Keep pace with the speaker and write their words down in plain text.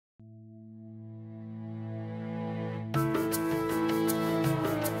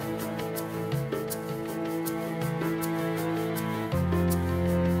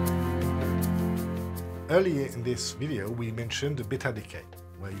Earlier in this video, we mentioned the beta decay,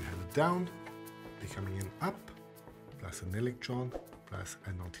 where you have a down becoming an up, plus an electron, plus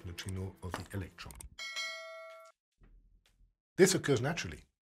an antineutrino of the electron. This occurs naturally.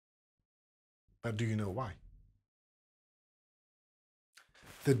 But do you know why?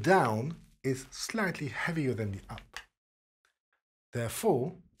 The down is slightly heavier than the up.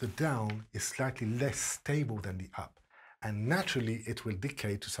 Therefore, the down is slightly less stable than the up, and naturally it will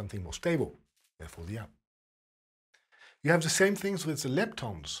decay to something more stable, therefore the up. You have the same things with the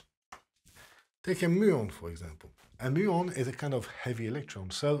leptons. Take a muon, for example. A muon is a kind of heavy electron,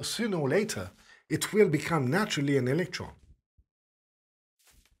 so sooner or later it will become naturally an electron,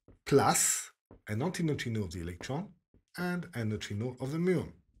 plus an antineutrino of the electron and a neutrino of the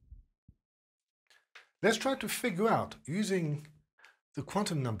muon. Let's try to figure out, using the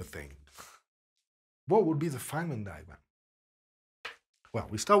quantum number thing, what would be the Feynman diagram? Well,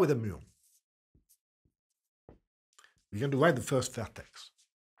 we start with a muon. We're going to write the first vertex.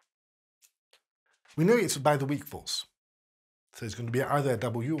 We know it's by the weak force. So it's going to be either a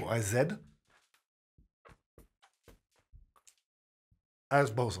W or a Z as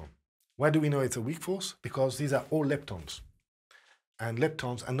boson. Why do we know it's a weak force? Because these are all leptons. And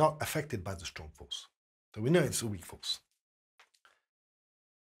leptons are not affected by the strong force. So we know it's a weak force.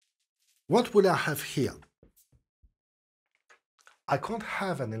 What will I have here? I can't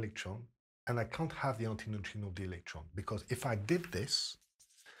have an electron, and I can't have the antineutrino of the electron, because if I did this,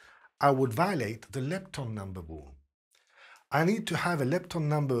 I would violate the lepton number rule. I need to have a lepton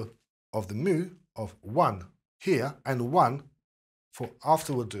number of the mu of 1 here and 1 for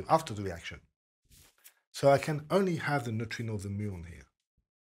after the reaction. So I can only have the neutrino of the muon here.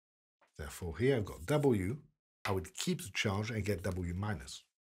 Therefore, here I've got W. I would keep the charge and get W minus.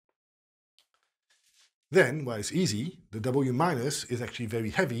 Then, well, it's easy. The W minus is actually very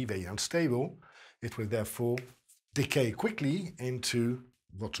heavy, very unstable. It will therefore decay quickly into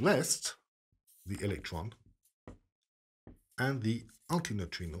what's left, the electron, and the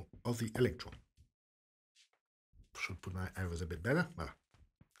antineutrino of the electron. Should put my arrows a bit better.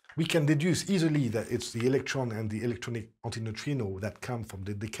 We can deduce easily that it's the electron and the electronic antineutrino that come from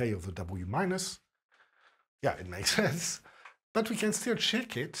the decay of the W minus. Yeah, it makes sense. But we can still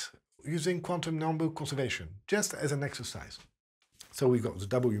check it using quantum number conservation, just as an exercise. So we got the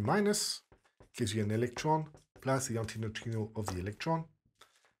W minus, gives you an electron, plus the antineutrino of the electron.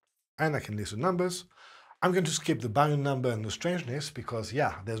 And I can list the numbers. I'm going to skip the barrion number and the strangeness because,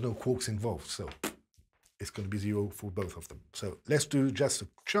 yeah, there's no quarks involved. So it's going to be 0 for both of them. So let's do just the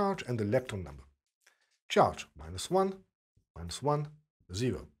charge and the lepton number. Charge, -1, -1,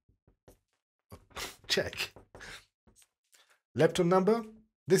 0. Check. Lepton number,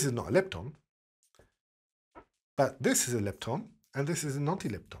 this is not a lepton, but this is a lepton, and this is an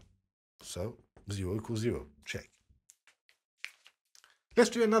antilepton. So 0 equals 0. Check. Let's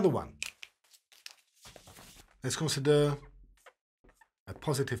do another one. Let's consider a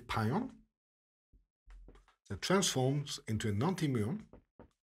positive pion that transforms into an antimuon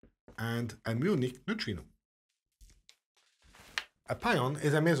and a muonic neutrino. A pion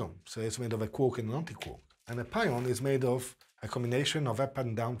is a meson, so it's made of a quark and an antiquark. And a pion is made of a combination of up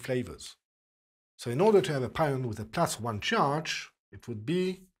and down flavors. So in order to have a pion with a +1 charge, it would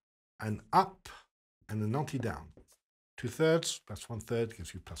be an up and an anti-down. 2/3 plus 1/3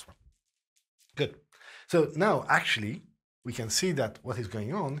 gives you +1. Good. So now actually we can see that what is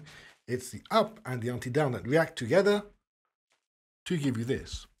going on, it's the up and the anti-down that react together to give you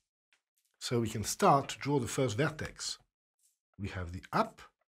this. So we can start to draw the first vertex. We have the up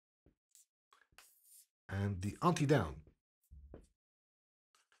and the anti-down.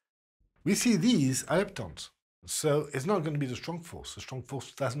 We see these are leptons. So it's not going to be the strong force. The strong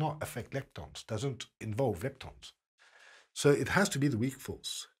force does not affect leptons, doesn't involve leptons. So it has to be the weak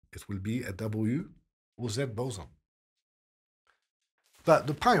force. It will be a W or Z boson. But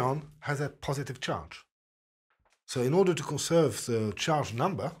the pion has a positive charge. So in order to conserve the charge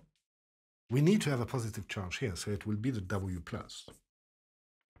number, we need to have a positive charge here. So it will be the W+.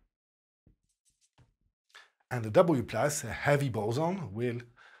 And the W+, a heavy boson, will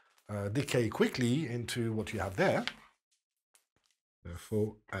decay quickly into what you have there.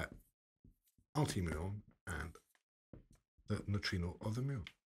 Therefore, an antimuon and the neutrino of the muon.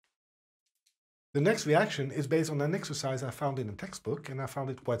 The next reaction is based on an exercise I found in a textbook, and I found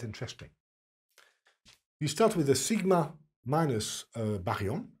it quite interesting. You start with a sigma minus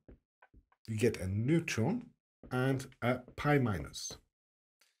barrion. You get a neutron and a pi minus.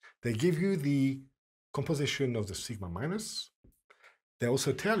 They give you the composition of the sigma minus. They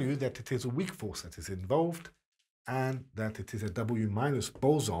also tell you that it is a weak force that is involved and that it is a W minus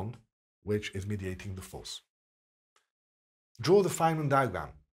boson which is mediating the force. Draw the Feynman diagram.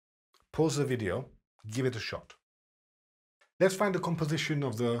 Pause the video, give it a shot. Let's find the composition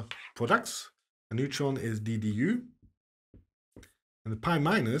of the products. The neutron is ddu, and the pi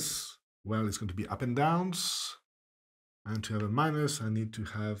minus, well, it's going to be up and downs. And to have a minus, I need to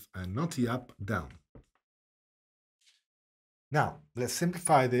have an anti-up down. Now, let's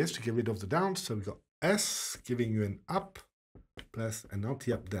simplify this to get rid of the downs. So we've got S giving you an up plus an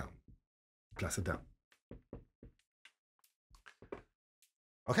anti-up down plus a down.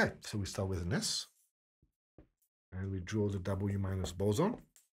 Okay, so we start with an S. And we draw the W minus boson.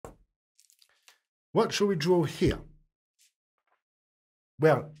 What shall we draw here?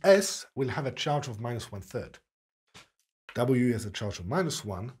 Well, S will have a charge of minus 1/3. W has a charge of minus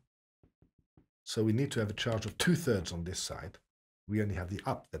 1. So we need to have a charge of 2/3 on this side. We only have the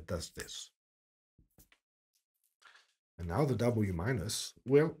up that does this. And now the W minus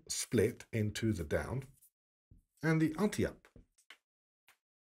will split into the down and the anti-up.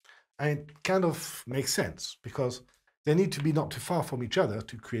 And it kind of makes sense because they need to be not too far from each other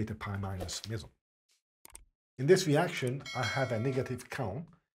to create a pi minus meson. In this reaction, I have a negative Kaon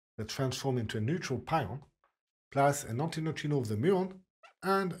that transforms into a neutral pion plus an antineutrino of the muon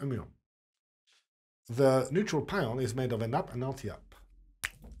and a muon. The neutral pion is made of an up and anti-up.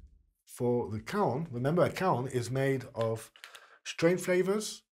 For the Kaon, remember a Kaon is made of strange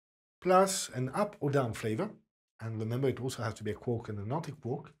flavors plus an up or down flavor. And remember it also has to be a quark and an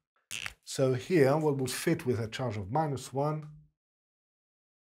anti-quark. So here what would fit with a charge of minus 1,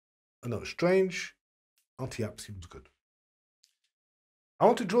 no, strange, anti-up seems good. I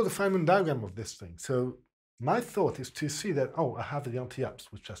want to draw the Feynman diagram of this thing. So my thought is to see that, oh, I have the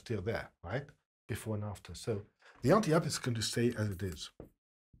anti-ups, which are still there, right? Before and after. So the anti-up is going to stay as it is.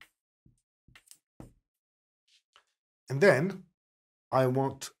 And then I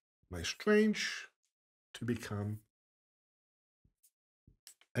want my strange to become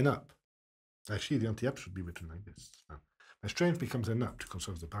an up. Actually, the anti-up should be written like this. My strange becomes an up to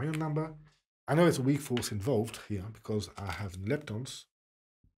conserve the barrion number. I know it's a weak force involved here because I have leptons.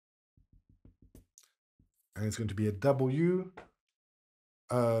 And it's going to be a W.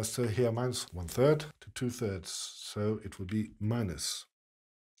 So here minus 1/3 to 2/3. So it will be minus.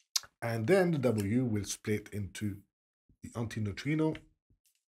 And then the W will split into the antineutrino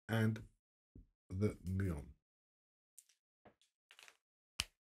and the muon.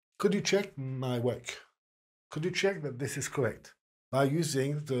 Could you check my work? Could you check that this is correct by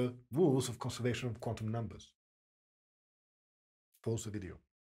using the rules of conservation of quantum numbers? Pause the video.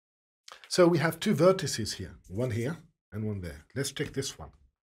 So we have two vertices here, one here and one there. Let's check this one.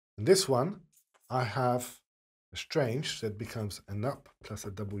 In this one, I have a strange that becomes an up plus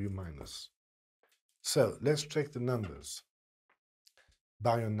a W minus. So let's check the numbers.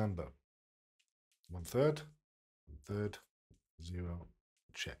 Barrion number, 1/3, 1/3, 0,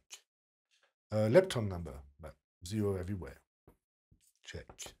 check. Lepton number, but 0 everywhere, check.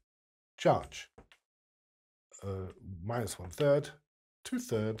 Charge, minus 1/3,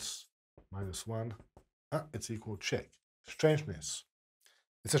 2/3, minus 1, it's equal, check. Strangeness,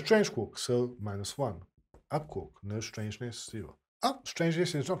 it's a strange quark, so minus 1. Up quark, no strangeness, 0.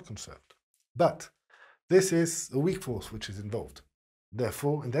 Strangeness is not conserved, but this is a weak force which is involved.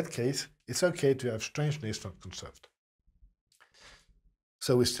 Therefore, in that case, it's okay to have strangeness not conserved.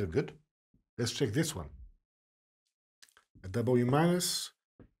 So it's still good. Let's check this one. A W minus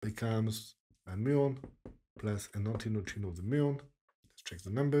becomes a muon plus an antineutrino of the muon. Let's check the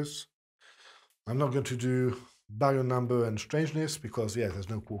numbers. I'm not going to do barrion number and strangeness because, yeah, there's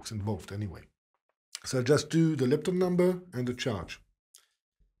no quarks involved anyway. So just do the lepton number and the charge.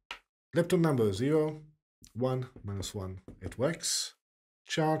 Lepton number 0, 1, minus 1, it works.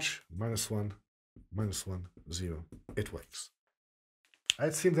 Charge, minus 1, 0, it works.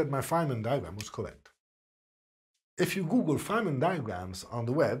 It seems that my Feynman diagram was correct. If you Google Feynman diagrams on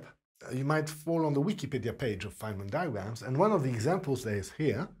the web, you might fall on the Wikipedia page of Feynman diagrams, and one of the examples there is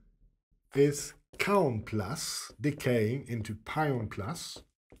here is Kaon plus decaying into pion plus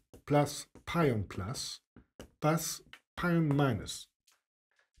pion plus pion minus.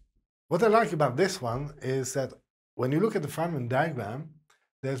 What I like about this one is that when you look at the Feynman diagram,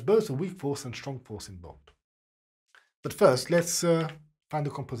 there's both a weak force and strong force involved. But first, let's find the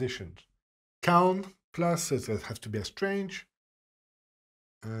composition. Kaon plus, it has to be a strange,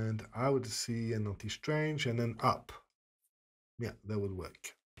 and I would see an anti-strange, and then up. Yeah, that would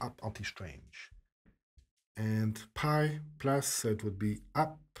work. Up, anti-strange. And pi plus, so it would be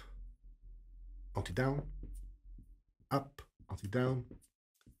up, anti-down, up, anti-down,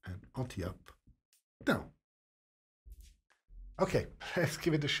 and anti-up, down. Okay, let's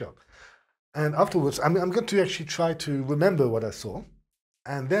give it a shot. And afterwards, I'm going to actually try to remember what I saw.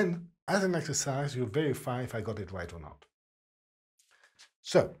 And then, as an exercise, you'll verify if I got it right or not.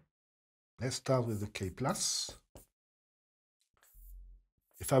 So, let's start with the K plus.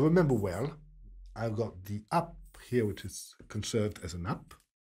 If I remember well, I've got the up here, which is conserved as an up.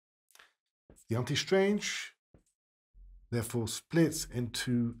 The anti-strange, therefore, splits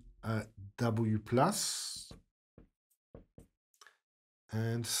into a W plus.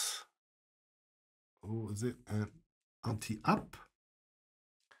 And, what is it? An anti-up.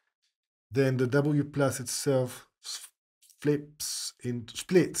 Then the W plus itself splits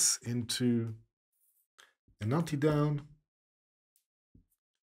into an anti-down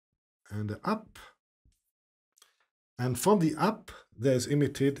and an up. And from the up, there's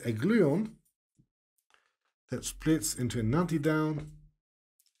emitted a gluon that splits into an anti-down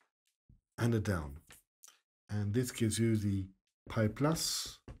and a down. And this gives you the pi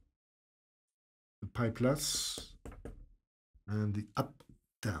plus, and the up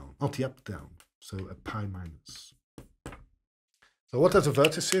down, anti-up down, so a pi minus. So what are the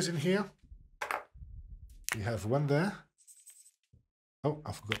vertices in here? We have one there. Oh,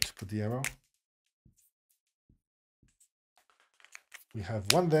 I forgot to put the arrow. We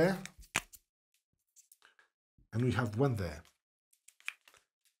have one there, and we have one there.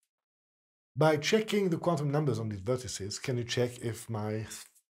 By checking the quantum numbers on these vertices, can you check if my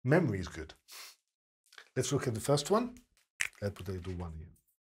memory is good? Let's look at the first one. Let's put a little one here.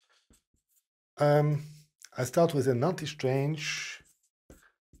 I start with an anti-strange,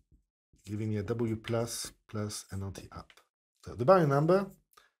 giving me a W plus an anti-up. So the barrion number,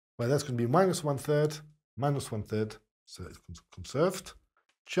 well, that's going to be minus 1/3, so it's conserved.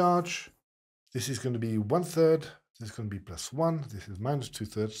 Charge, this is going to be 1/3, this is going to be +1, this is minus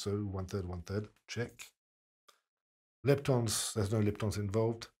 2/3, so 1/3, check. Leptons, there's no leptons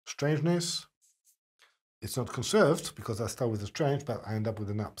involved. Strangeness, it's not conserved because I start with a strange, but I end up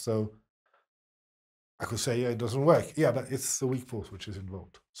with an up. So I could say, yeah, it doesn't work. Yeah, but it's the weak force which is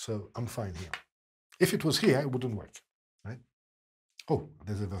involved. So I'm fine here. If it was here, it wouldn't work, right? Oh,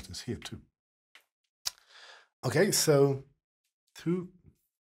 there's a vertex here too. Okay, so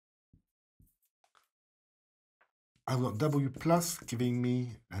I've got W plus giving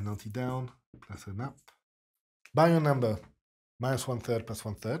me an anti-down plus an up. Barrion number, minus 1/3 plus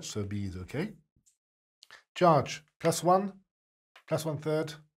 1/3, so B is okay. Charge, +1, plus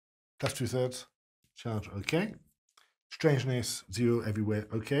 1/3, plus 2/3, charge okay. Strangeness, 0 everywhere,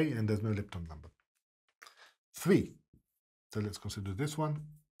 okay, and there's no lepton number. 3, so let's consider this one,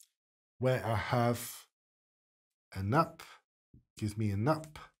 where I have an up, gives me an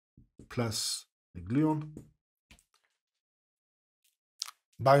up plus a gluon.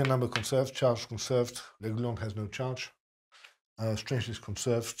 Barrion number conserved, charge conserved, the gluon has no charge. Strangeness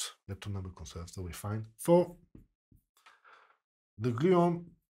conserved, lepton number conserved, so we're fine. 4, the gluon,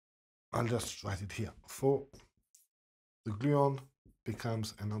 I'll just write it here. 4, the gluon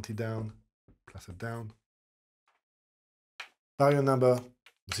becomes an anti-down plus a down. Barrion number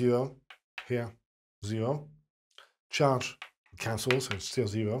 0, here, 0. Charge cancels, so it's still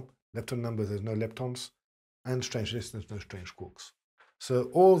 0. Lepton number, there's no leptons. And strangeness, there's no strange quarks.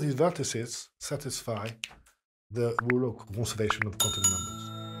 So all these vertices satisfy the rule of conservation of quantum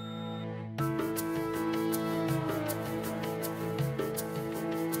numbers.